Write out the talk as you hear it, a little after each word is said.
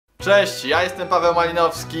Cześć, ja jestem Paweł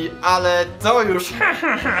Malinowski, ale to już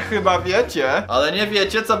chyba wiecie. Ale nie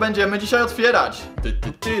wiecie, co będziemy dzisiaj otwierać.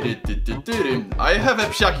 I have a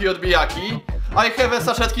psiaki odbijaki. I have a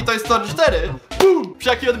saszetki Toy Story 4.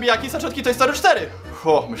 Psiaki odbijaki, saszetki Toy Story 4.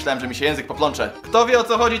 Myślałem, że mi się język poplącze. Kto wie, o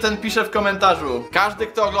co chodzi, ten pisze w komentarzu. Każdy,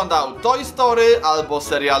 kto oglądał Toy Story albo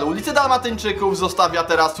serialu Ulicy Dalmatyńczyków, zostawia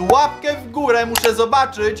teraz łapkę w górę. Muszę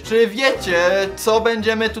zobaczyć, czy wiecie, co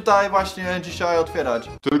będziemy tutaj właśnie dzisiaj otwierać.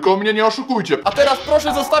 Tylko mnie nie oszukujcie. A teraz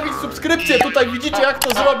proszę zostawić subskrypcję. Tutaj widzicie, jak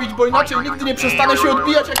to zrobić, bo inaczej nigdy nie przestanę się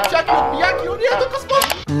odbijać jak psiaki odbijaki. O nie, do kosmosu!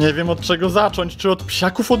 Nie wiem, od czego zacząć. Czy od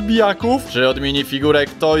psiaków odbijaków? Czy od minifigurek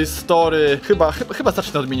Toy Story? Chyba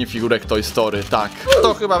zacznę od minifigurek Toy Story, tak.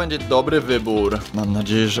 To chyba będzie dobry wybór. Mam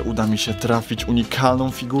nadzieję, że uda mi się trafić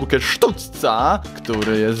unikalną figurkę Sztućca,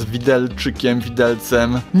 który jest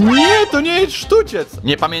widelcem. Nie, to nie jest Sztuciec!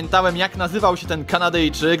 Nie pamiętałem, jak nazywał się ten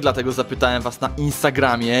Kanadyjczyk, dlatego zapytałem was na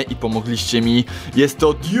Instagramie i pomogliście mi. Jest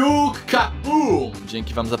to Duke Kaboom!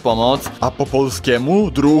 Dzięki wam za pomoc. A po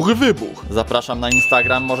polskiemu drugi wybuch. Zapraszam na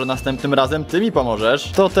Instagram, może następnym razem ty mi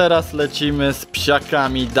pomożesz. To teraz lecimy z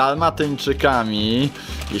psiakami dalmatyńczykami.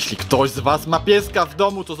 Jeśli ktoś z was ma pieska w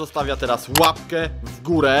domu, to zostawia teraz łapkę w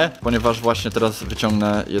górę, ponieważ właśnie teraz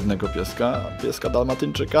wyciągnę jednego pieska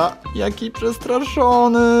dalmatyńczyka. Jaki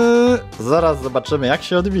przestraszony. Zaraz zobaczymy, jak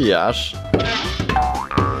się odbijasz.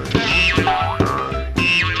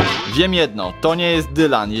 Wiem jedno, to nie jest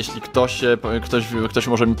Dylan. Jeśli ktoś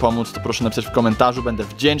może mi pomóc, to proszę napisać w komentarzu, będę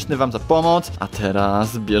wdzięczny wam za pomoc. A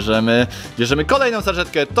teraz bierzemy kolejną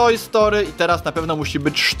saszetkę Toy Story i teraz na pewno musi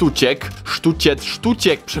być Sztuciec,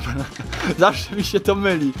 przepraszam, zawsze mi się to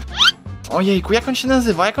myli. Ojejku, jak on się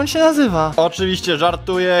nazywa? Oczywiście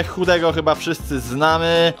żartuję, Chudego chyba wszyscy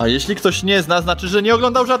znamy. A jeśli ktoś nie zna, znaczy, że nie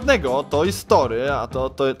oglądał żadnego Toy Story, a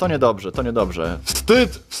to niedobrze.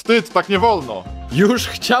 Wstyd, tak nie wolno. Już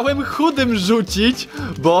chciałem Chudym rzucić,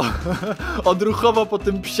 bo odruchowo po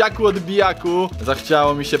tym psiaku odbijaku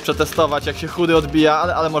zachciało mi się przetestować, jak się Chudy odbija,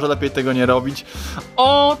 ale może lepiej tego nie robić.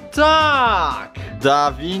 O tak!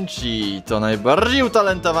 Da Vinci to najbardziej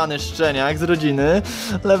utalentowany szczeniak z rodziny.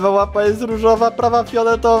 Lewa łapa jest różowa, prawa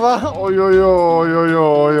fioletowa.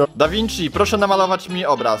 Ojojoj. Da Vinci, proszę namalować mi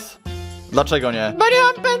obraz. Dlaczego nie? Bo nie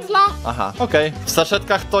mam pędzla! Aha, okej. W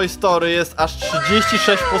saszetkach Toy Story jest aż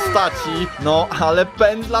 36 postaci. No, ale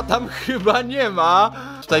pędzla tam chyba nie ma.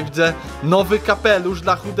 Tutaj widzę nowy kapelusz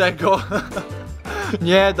dla Chudego.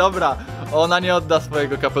 Nie, dobra. Ona nie odda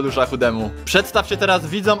swojego kapelusza Chudemu. Przedstaw się teraz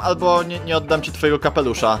widzom, albo nie oddam ci twojego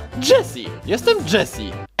kapelusza. Jessie! Jestem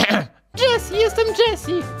Jessie. Jestem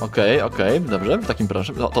Jessie. Okej, dobrze. W takim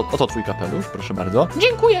proszę. Oto twój kapelusz, proszę bardzo.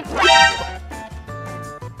 Dziękuję.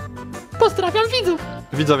 Pozdrawiam widzów.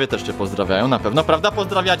 Widzowie też cię pozdrawiają, na pewno, prawda?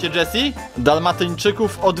 Pozdrawiacie, Jessie?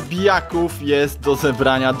 Dalmatyńczyków odbijaków jest do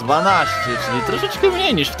zebrania 12, czyli troszeczkę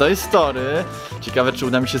mniej niż w Toy Story. Ciekawe, czy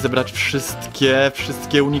uda mi się zebrać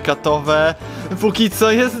wszystkie unikatowe. Póki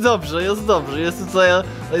co jest dobrze. Jest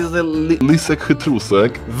Lisek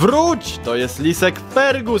chytrusek. Wróć! To jest Lisek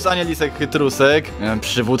Fergus, a nie Lisek Chytrusek.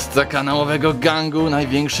 Przywódca kanałowego gangu,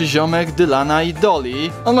 największy ziomek Dylana i Dolly.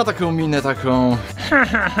 On ma taką minę, taką...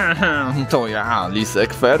 To ja,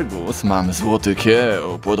 Lisek Fergus, mam złoty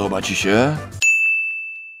kieł, podoba ci się?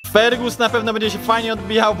 Fergus na pewno będzie się fajnie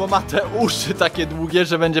odbijał, bo ma te uszy takie długie,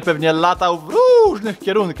 że będzie pewnie latał w różnych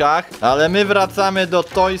kierunkach. Ale my wracamy do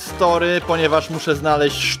Toy Story, ponieważ muszę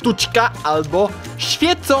znaleźć Sztućka albo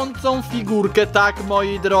świecącą figurkę. Tak,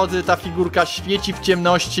 moi drodzy, ta figurka świeci w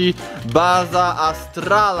ciemności. Baza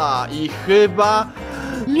Astrala i chyba...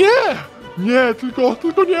 Nie,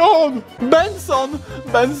 tylko nie on!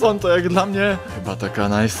 Benson to jak dla mnie chyba taka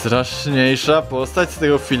najstraszniejsza postać z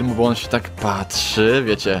tego filmu, bo on się tak patrzy,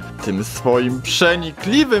 wiecie, tym swoim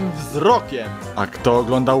przenikliwym wzrokiem. A kto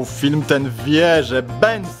oglądał film, ten wie, że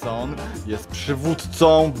Benson jest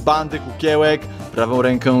przywódcą bandy kukiełek, prawą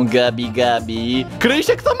ręką Gabi. Kryj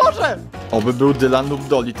się kto może! Oby był Dylan lub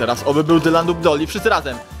Dolly teraz, wszyscy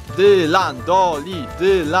razem. Dylan,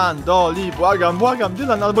 Dolly, błagam,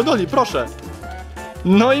 Dylan albo Dolly, proszę.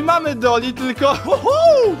 No i mamy Dolly, tylko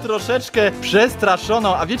troszeczkę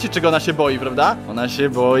przestraszoną. A wiecie, czego ona się boi, prawda? Ona się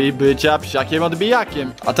boi bycia psiakiem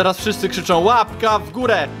odbijakiem. A teraz wszyscy krzyczą łapka w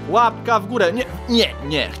górę.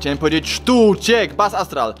 Nie, chciałem powiedzieć Sztuciec, Bas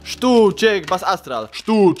Astral.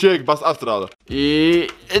 I...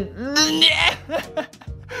 nie!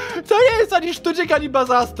 To nie jest ani Sztuciec, ani Bas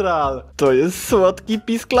Astral. To jest słodki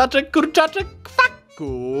pisklaczek, kurczaczek,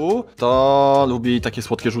 Kwaku. To lubi takie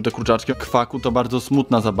słodkie, żółte kurczaczki. Kwaku to bardzo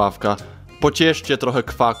smutna zabawka. Pocieszcie trochę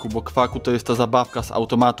Kwaku, bo Kwaku to jest ta zabawka z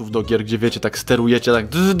automatów do gier, gdzie wiecie, tak sterujecie, tak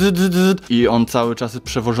i on cały czas jest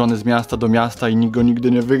przewożony z miasta do miasta i nikt go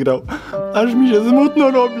nigdy nie wygrał. Aż mi się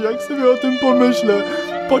smutno robi, jak sobie o tym pomyślę.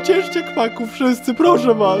 Pocieszcie Kwaku wszyscy,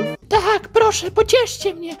 proszę was. Tak, proszę,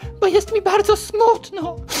 pocieszcie mnie, bo jest mi bardzo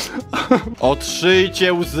smutno.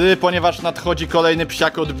 Otrzyjcie łzy, ponieważ nadchodzi kolejny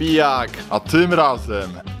psiak odbijak. A tym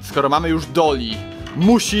razem Skoro mamy już Dolly,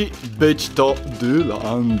 musi być to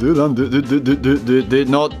Dylan.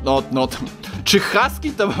 Czy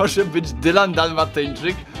husky to może być Dylan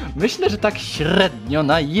Dalmatyńczyk? Myślę, że tak średnio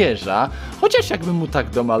na jeża. Chociaż jakby mu tak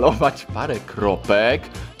domalować parę kropek,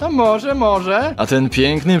 to może. A ten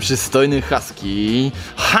piękny, przystojny husky,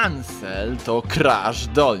 Hansel, to crush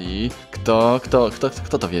Dolly. Kto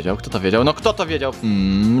to wiedział? Kto to wiedział? No kto to wiedział?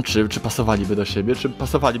 Czy pasowaliby do siebie? Czy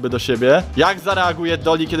pasowaliby do siebie? Jak zareaguje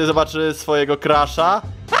Dolly, kiedy zobaczy swojego crusha?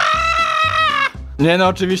 Nie no,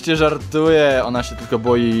 oczywiście żartuję, ona się tylko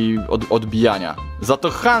boi odbijania. Za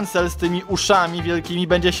to Hansel z tymi uszami wielkimi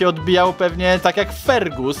będzie się odbijał pewnie tak jak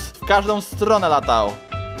Fergus, w każdą stronę latał.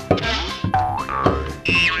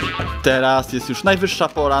 Teraz jest już najwyższa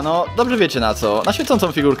pora, no dobrze wiecie na co, na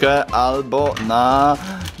świecącą figurkę albo na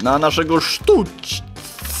naszego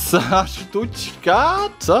Sztućka?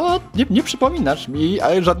 Co? Nie przypominasz mi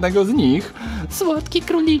żadnego z nich. Słodki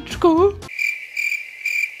króliczku.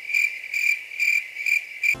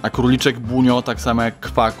 A króliczek Bunio, tak samo jak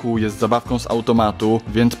Kwaku, jest zabawką z automatu,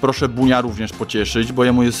 więc proszę Bunia również pocieszyć, bo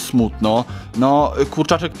jemu jest smutno. No,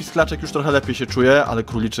 kurczaczek Pisklaczek już trochę lepiej się czuje, ale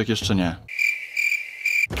króliczek jeszcze nie.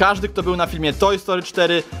 Każdy, kto był na filmie Toy Story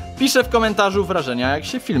 4, pisze w komentarzu wrażenia, jak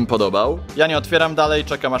się film podobał. Ja nie otwieram dalej,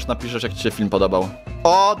 czekam aż napiszesz, jak ci się film podobał.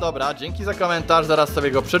 O, dobra, dzięki za komentarz, zaraz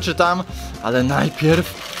sobie go przeczytam,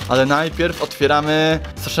 ale najpierw otwieramy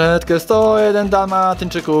saszetkę 101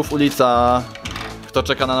 Dalmatyńczyków Ulica. Kto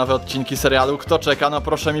czeka na nowe odcinki serialu? Kto czeka? No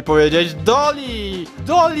proszę mi powiedzieć. Dolly!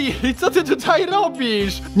 Dolly! Co ty tutaj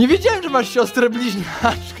robisz? Nie wiedziałem, że masz siostrę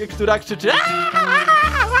bliźniaczkę, która krzyczy.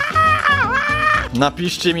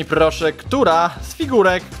 Napiszcie mi proszę, która z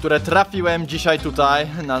figurek, które trafiłem dzisiaj tutaj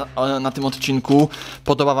na tym odcinku,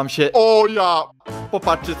 podoba wam się. O ja!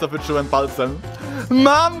 Popatrzcie, co wyczułem palcem.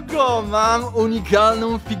 Mam go! Mam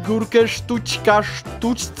unikalną figurkę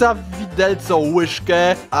sztućca w widelco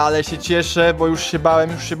łyżkę, ale się cieszę, bo już się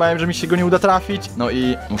bałem, że mi się go nie uda trafić. No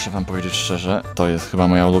i muszę wam powiedzieć szczerze, to jest chyba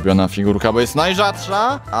moja ulubiona figurka, bo jest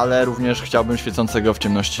najrzadsza, ale również chciałbym świecącego w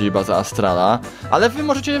ciemności baza Astrala. Ale wy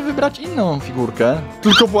możecie wybrać inną figurkę.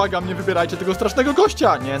 Tylko błagam, nie wybierajcie tego strasznego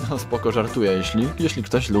gościa! Nie no, spoko, żartuję. Jeśli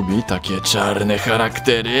ktoś lubi takie czarne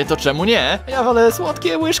charaktery, to czemu nie? Ja wolę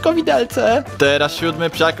słodkie łyżko widelce. Teraz 7.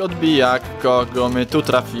 psiak odbijak. Kogo my tu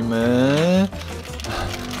trafimy?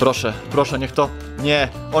 Proszę, niech to... Nie,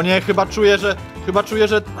 o nie, chyba czuję, że...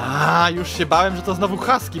 już się bałem, że to znowu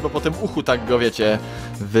husky, bo po tym uchu tak go, wiecie,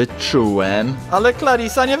 wyczułem. Ale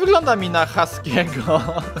Clarissa nie wygląda mi na husky'ego.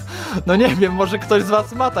 No nie wiem, może ktoś z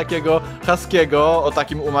was ma takiego husky'ego o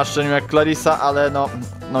takim umaszczeniu jak Clarissa, ale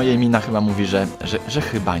no jej mina chyba mówi, że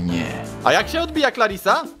chyba nie. A jak się odbija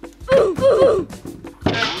Clarissa?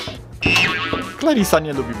 Clarissa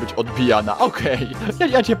nie lubi być odbijana, okej.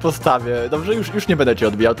 Ja cię postawię, dobrze? Już nie będę cię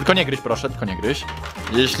odbijał, tylko nie gryź proszę, tylko nie gryź.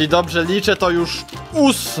 Jeśli dobrze liczę, to już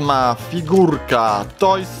 8. figurka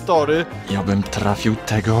Toy Story. Ja bym trafił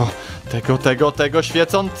tego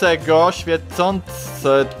świecącego,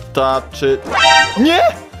 czy...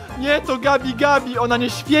 Nie, to Gabi, ona nie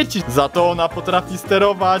świeci. Za to ona potrafi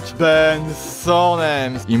sterować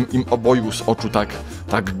Bensonem. Im oboju z oczu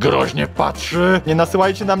tak groźnie patrzy. Nie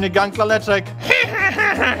nasyłajcie na mnie gang laleczek.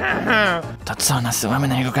 To co, nasyłamy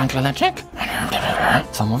na niego gang laleczek?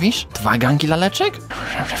 Co mówisz? 2 gangi laleczek?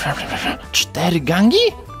 4 gangi?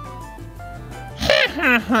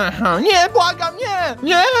 Nie, błagam,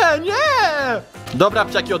 nie! Dobra,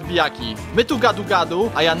 psiaki odbijaki, my tu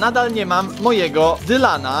gadu, a ja nadal nie mam mojego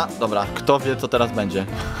Dylana. Dobra, kto wie, co teraz będzie?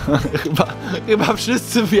 chyba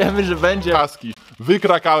wszyscy wiemy, że będzie husky.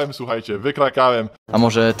 Wykrakałem, słuchajcie, wykrakałem. A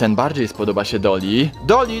może ten bardziej spodoba się Dolly?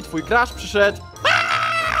 Dolly, twój crush przyszedł.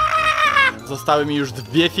 Zostały mi już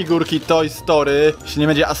 2 figurki Toy Story. Jeśli nie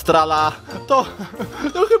będzie Astrala, to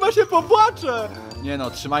chyba się popłaczę. Nie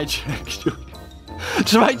no, trzymajcie kciuki.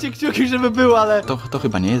 Trzymajcie kciuki, żeby było, ale to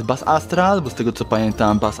chyba nie jest Buzz Astral, bo z tego co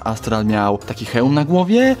pamiętam, Buzz Astral miał taki hełm na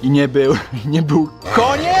głowie i nie był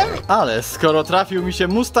koniem. Ale skoro trafił mi się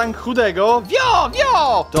Mustang Chudego, wio,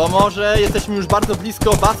 to może jesteśmy już bardzo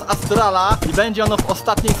blisko Buzz Astrala i będzie ono w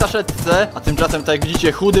ostatniej saszetce. A tymczasem, tak jak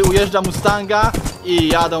widzicie, Chudy ujeżdża Mustanga i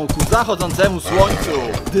jadą ku zachodzącemu słońcu.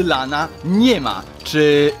 Dylana nie ma.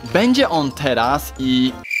 Czy będzie on teraz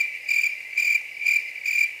i...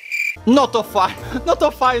 No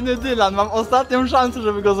to fajny Dylan, mam ostatnią szansę,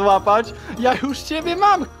 żeby go złapać. Ja już ciebie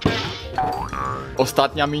mam.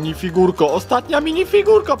 Ostatnia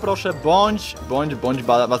minifigurko, proszę, bądź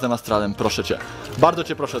bazem astralem, proszę cię. Bardzo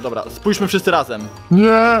cię proszę, dobra, spójrzmy wszyscy razem.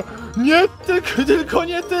 Nie, Tylko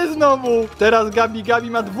nie ty znowu. Teraz Gabi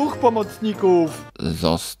ma 2 pomocników.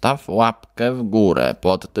 Zostaw łapkę w górę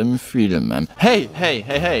pod tym filmem. Hej.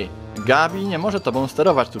 Gabi nie może tobą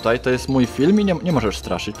sterować tutaj, to jest mój film i nie możesz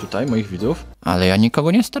straszyć tutaj moich widzów. Ale ja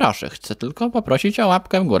nikogo nie straszę, chcę tylko poprosić o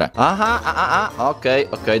łapkę w górę.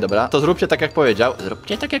 Okej, dobra. To zróbcie tak jak powiedział.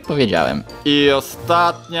 Zróbcie tak jak powiedziałem. I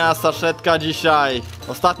ostatnia saszetka dzisiaj.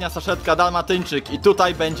 Ostatnia saszetka Dalmatyńczyk i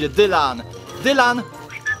tutaj będzie Dylan.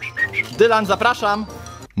 Dylan, zapraszam.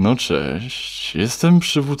 No cześć, jestem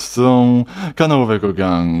przywódcą kanałowego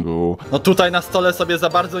gangu. No tutaj na stole sobie za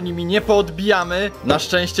bardzo nimi nie poodbijamy. Na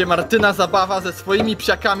szczęście Martyna Zabawa ze swoimi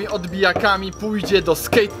psiakami odbijakami pójdzie do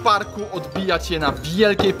skateparku odbijać je na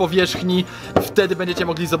wielkiej powierzchni. Wtedy będziecie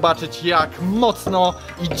mogli zobaczyć, jak mocno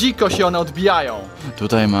i dziko się one odbijają.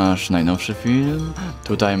 Tutaj masz najnowszy film,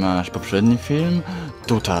 tutaj masz poprzedni film,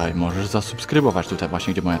 tutaj możesz zasubskrybować, tutaj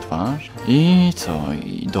właśnie gdzie moja twarz. I co?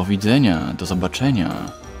 I do widzenia, do zobaczenia.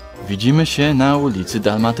 Widzimy się na ulicy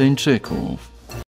Dalmatyńczyków.